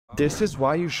This is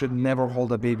why you should never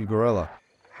hold a baby gorilla.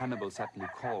 Hannibal suddenly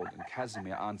called, and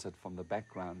Casimir answered from the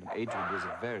background. And Adrian was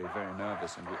very, very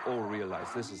nervous, and we all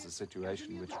realized this is a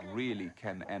situation which really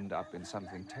can end up in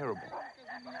something terrible.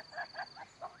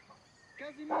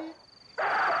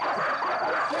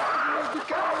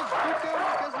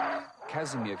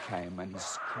 Casimir came and he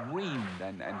screamed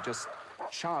and just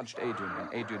charged Adrian,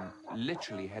 and Adrian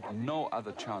literally had no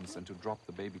other chance than to drop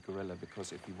the baby gorilla,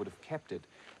 because if he would have kept it,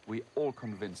 we all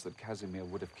convinced that Casimir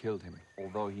would have killed him,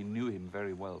 although he knew him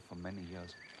very well for many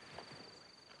years.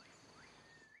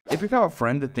 If you have a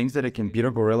friend that thinks that it can beat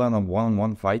a gorilla in a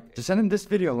one-on-one fight, just send him this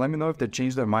video and let me know if they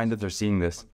changed their mind that they're seeing this.